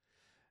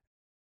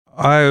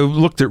 I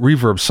looked at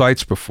Reverb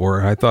sites before,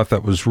 and I thought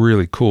that was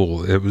really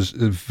cool. It was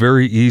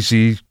very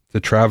easy to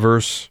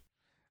traverse,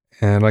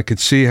 and I could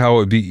see how it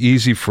would be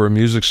easy for a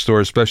music store,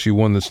 especially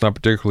one that's not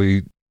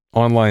particularly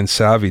online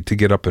savvy, to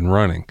get up and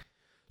running.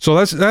 So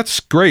that's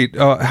great.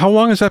 How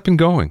long has that been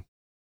going?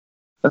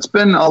 That's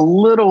been a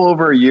little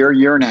over a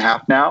year and a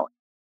half now.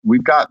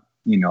 We've got,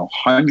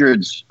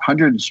 hundreds,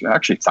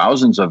 actually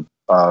thousands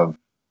of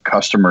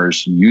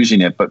customers using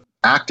it, but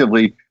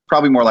actively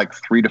probably more like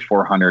 300 to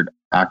 400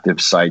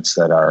 active sites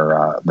that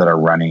are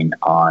running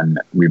on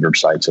Reverb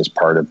sites as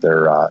part of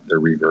their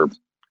Reverb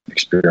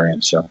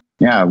experience. So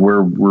yeah,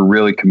 we're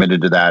really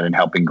committed to that and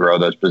helping grow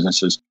those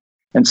businesses.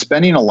 And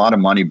spending a lot of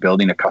money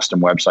building a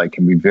custom website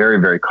can be very,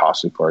 very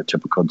costly for a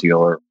typical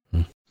dealer.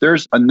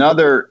 There's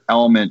another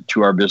element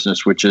to our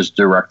business, which is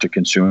direct to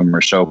consumer.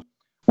 So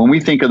when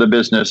we think of the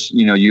business,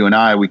 you and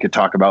I, we could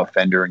talk about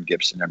Fender and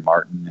Gibson and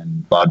Martin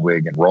and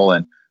Ludwig and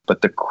Roland.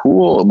 But the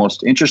cool,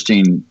 most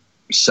interesting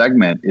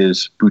segment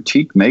is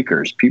boutique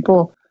makers,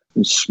 people,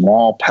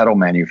 small pedal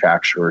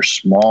manufacturers,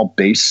 small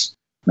bass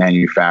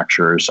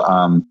manufacturers,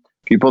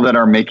 people that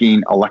are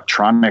making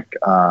electronic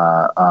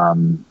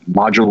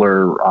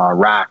modular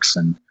racks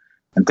and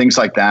things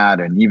like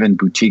that, and even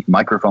boutique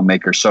microphone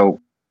makers.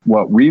 So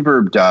what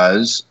Reverb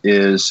does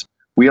is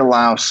we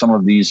allow some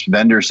of these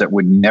vendors that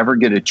would never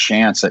get a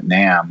chance at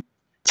NAMM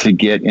to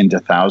get into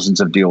thousands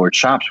of dealer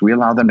shops. We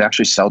allow them to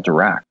actually sell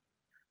direct.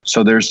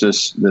 So there's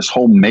this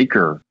whole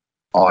maker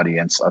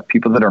audience of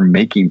people that are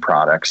making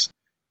products,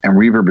 and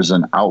Reverb is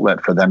an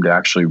outlet for them to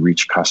actually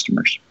reach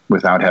customers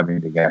without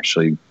having to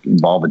actually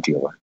involve a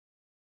dealer.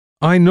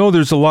 I know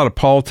there's a lot of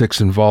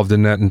politics involved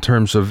in that in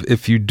terms of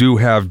if you do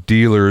have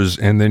dealers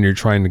and then you're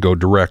trying to go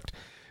direct.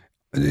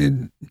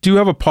 Do you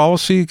have a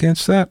policy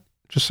against that?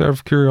 Just out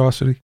of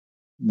curiosity.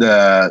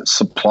 The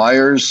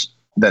suppliers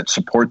that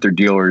support their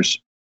dealers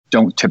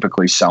don't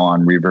typically sell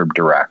on Reverb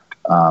direct.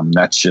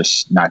 That's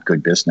just not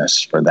good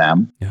business for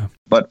them. Yeah.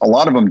 But a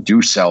lot of them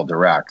do sell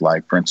direct.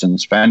 Like, for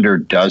instance, Fender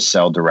does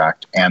sell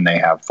direct, and they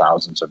have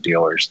thousands of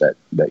dealers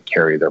that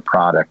carry their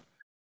product.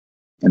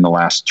 In the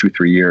last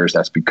 2-3 years,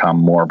 that's become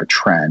more of a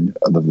trend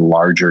of the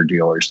larger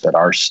dealers that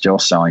are still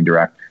selling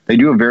direct. They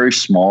do a very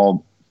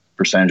small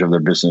percentage of their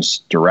business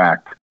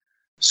direct.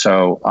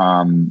 So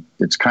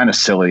it's kind of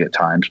silly at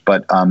times,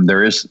 but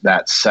there is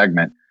that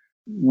segment.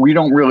 We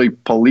don't really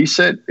police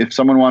it. If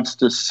someone wants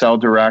to sell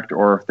direct,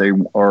 or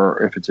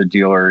if it's a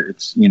dealer,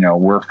 it's,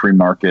 we're a free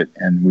market,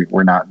 and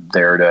we're not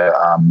there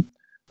to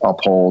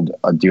uphold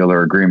a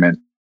dealer agreement,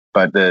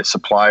 but the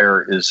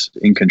supplier is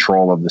in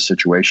control of the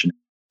situation.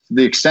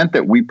 The extent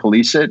that we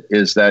police it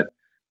is that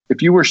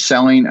if you were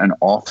selling an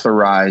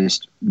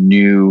authorized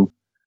new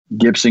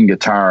Gibson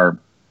guitar,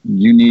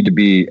 you need to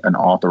be an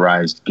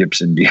authorized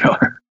Gibson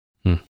dealer.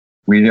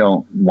 We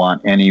don't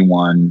want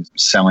anyone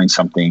selling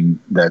something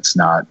that's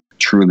not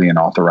truly an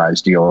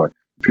authorized dealer.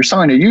 If you're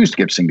selling a used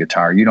Gibson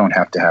guitar, you don't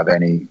have to have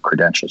any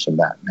credentials of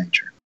that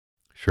nature.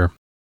 Sure.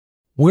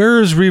 Where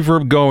is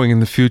Reverb going in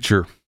the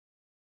future?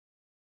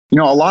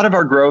 A lot of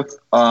our growth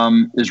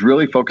is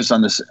really focused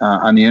on this,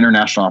 on the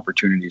international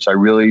opportunities.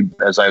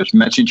 As I was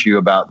mentioning to you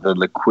about the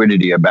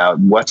liquidity, about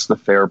what's the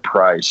fair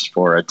price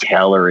for a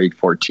Taylor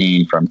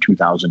 814 from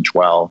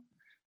 2012.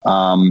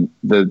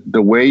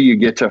 The way you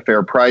get to a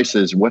fair price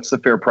is what's the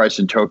fair price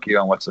in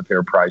Tokyo, and what's the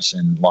fair price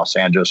in Los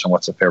Angeles, and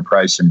what's the fair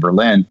price in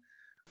Berlin.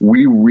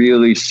 We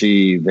really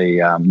see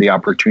the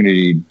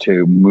opportunity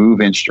to move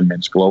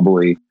instruments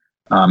globally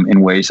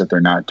in ways that they're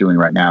not doing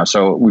right now.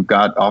 So we've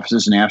got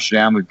offices in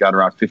Amsterdam. We've got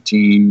around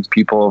 15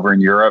 people over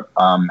in Europe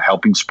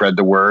helping spread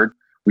the word.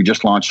 We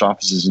just launched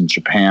offices in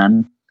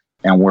Japan,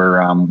 and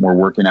we're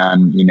working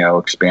on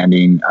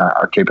expanding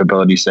our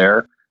capabilities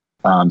there,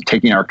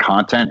 taking our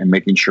content and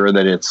making sure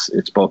that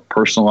it's both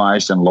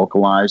personalized and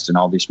localized in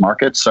all these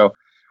markets. So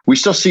we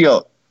still see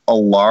a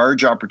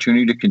large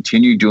opportunity to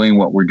continue doing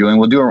what we're doing.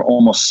 We'll do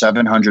almost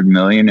 $700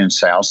 million in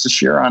sales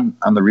this year on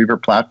the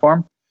Reverb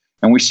platform.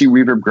 And we see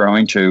Reverb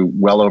growing to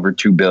well over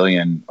 $2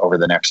 billion over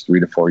the next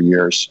 3 to 4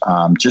 years,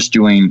 just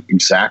doing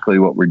exactly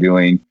what we're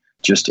doing,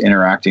 just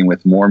interacting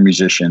with more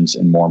musicians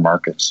in more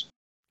markets.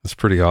 That's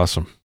pretty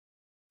awesome.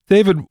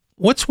 David,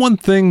 what's one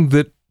thing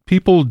that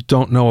people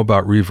don't know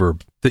about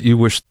Reverb that you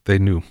wish they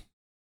knew?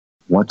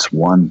 What's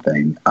one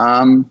thing?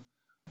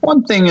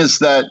 One thing is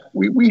that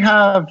we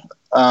have,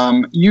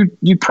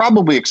 you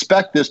probably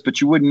expect this,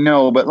 but you wouldn't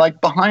know, but like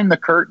behind the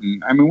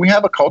curtain, I mean, we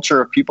have a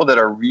culture of people that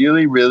are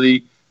really,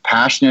 really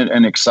passionate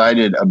and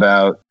excited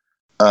about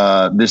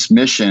this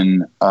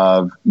mission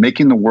of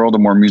making the world a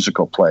more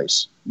musical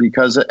place.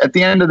 Because at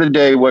the end of the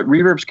day, what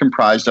Reverb's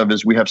comprised of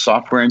is we have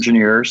software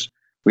engineers,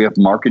 we have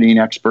marketing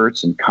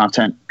experts and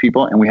content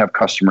people, and we have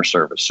customer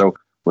service. So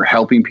we're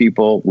helping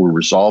people, we're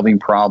resolving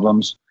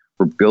problems,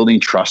 we're building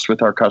trust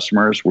with our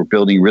customers, we're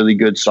building really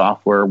good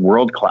software,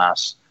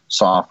 world-class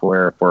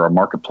software for our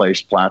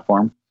marketplace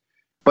platform.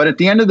 But at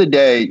the end of the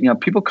day,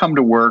 people come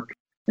to work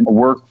in a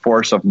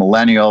workforce of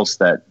millennials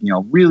that,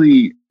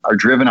 really are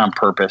driven on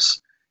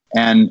purpose.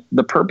 And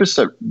the purpose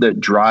that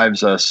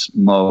drives us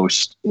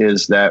most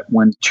is that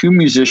when two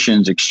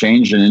musicians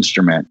exchange an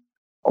instrument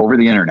over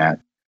the internet,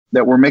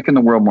 that we're making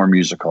the world more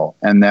musical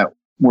and that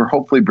we're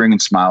hopefully bringing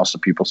smiles to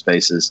people's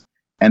faces.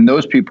 And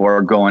those people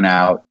are going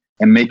out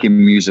and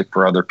making music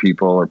for other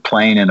people or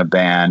playing in a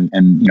band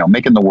and,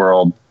 making the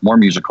world more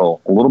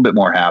musical, a little bit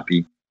more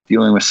happy,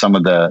 dealing with some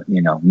of the,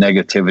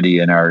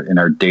 negativity in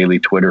our daily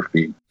Twitter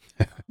feed.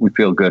 We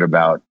feel good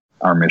about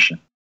our mission.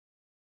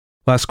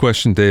 Last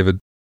question, David.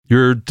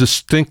 You're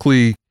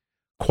distinctly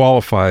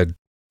qualified,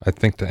 I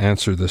think, to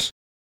answer this.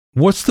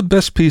 What's the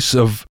best piece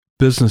of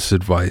business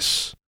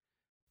advice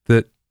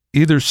that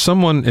either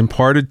someone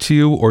imparted to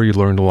you or you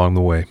learned along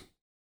the way?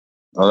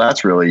 Well,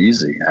 that's really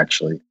easy,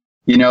 actually.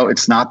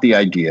 It's not the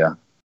idea.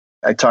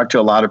 I talk to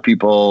a lot of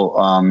people,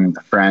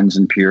 friends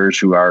and peers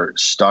who are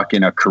stuck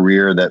in a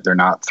career that they're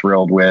not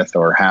thrilled with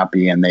or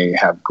happy, and they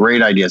have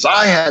great ideas.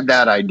 I had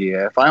that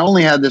idea. If I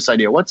only had this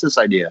idea, what's this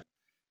idea?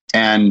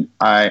 And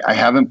I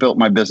haven't built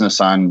my business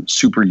on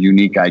super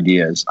unique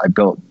ideas. I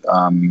built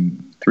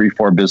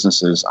 3-4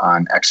 businesses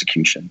on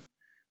execution,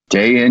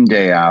 day in,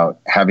 day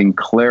out, having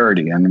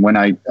clarity. And when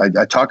I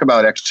talk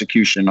about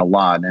execution a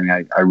lot, and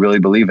I really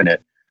believe in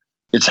it,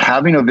 it's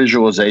having a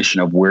visualization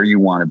of where you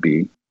want to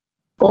be,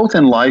 both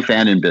in life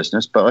and in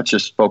business. But let's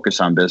just focus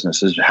on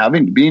business, is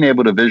being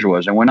able to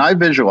visualize. And when I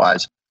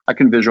visualize, I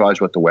can visualize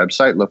what the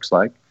website looks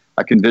like.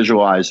 I can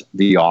visualize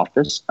the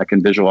office. I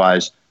can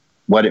visualize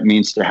what it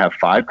means to have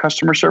 5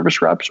 customer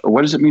service reps, or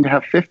what does it mean to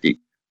have 50?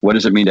 What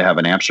does it mean to have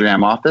an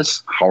Amsterdam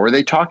office? How are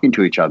they talking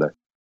to each other?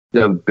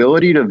 The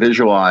ability to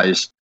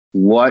visualize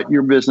what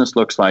your business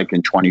looks like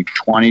in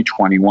 2020,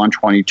 21,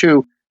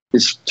 22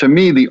 is, to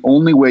me, the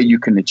only way you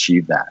can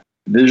achieve that.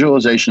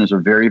 Visualization is a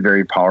very,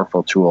 very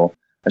powerful tool.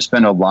 I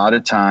spend a lot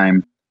of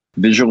time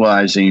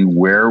visualizing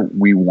where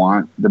we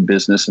want the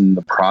business and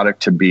the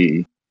product to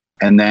be,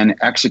 and then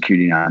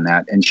executing on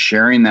that and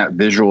sharing that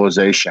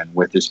visualization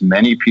with as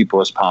many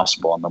people as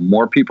possible. And the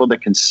more people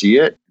that can see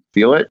it,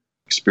 feel it,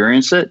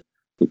 experience it,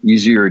 the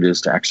easier it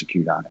is to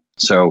execute on it.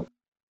 So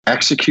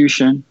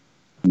execution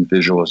and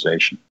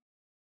visualization.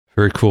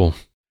 Very cool.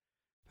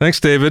 Thanks,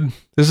 David.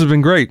 This has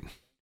been great.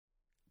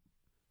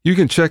 You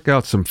can check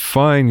out some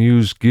fine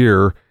used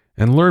gear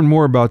and learn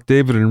more about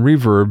David and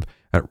Reverb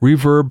at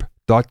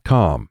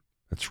reverb.com.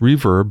 That's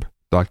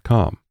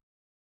reverb.com.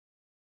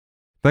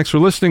 Thanks for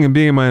listening and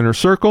being in my inner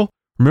circle.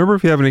 Remember,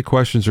 if you have any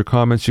questions or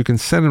comments, you can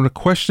send them to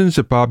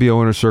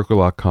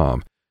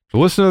questions@bobbyoinnercircle.com. To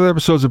listen to other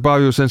episodes of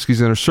Bobby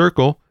Owsinski's Inner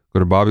Circle, go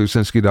to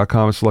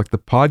bobbyowsinski.com and select the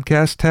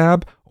podcast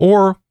tab,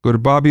 or go to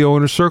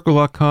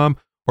bobbyoinnercircle.com,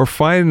 or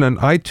find it on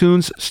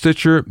iTunes,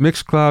 Stitcher,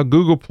 Mixcloud,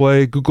 Google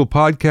Play, Google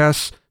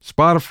Podcasts,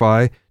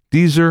 Spotify,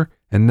 Deezer,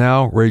 and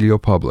now Radio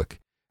Public.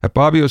 At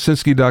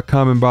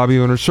bobbyowsinski.com and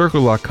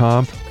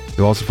bobbyowinnercircle.com,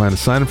 you'll also find a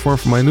sign-up form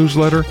for my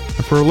newsletter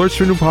and for alerts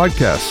for new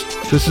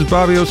podcasts. This is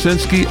Bobby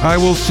Owsinski. I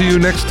will see you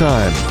next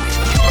time.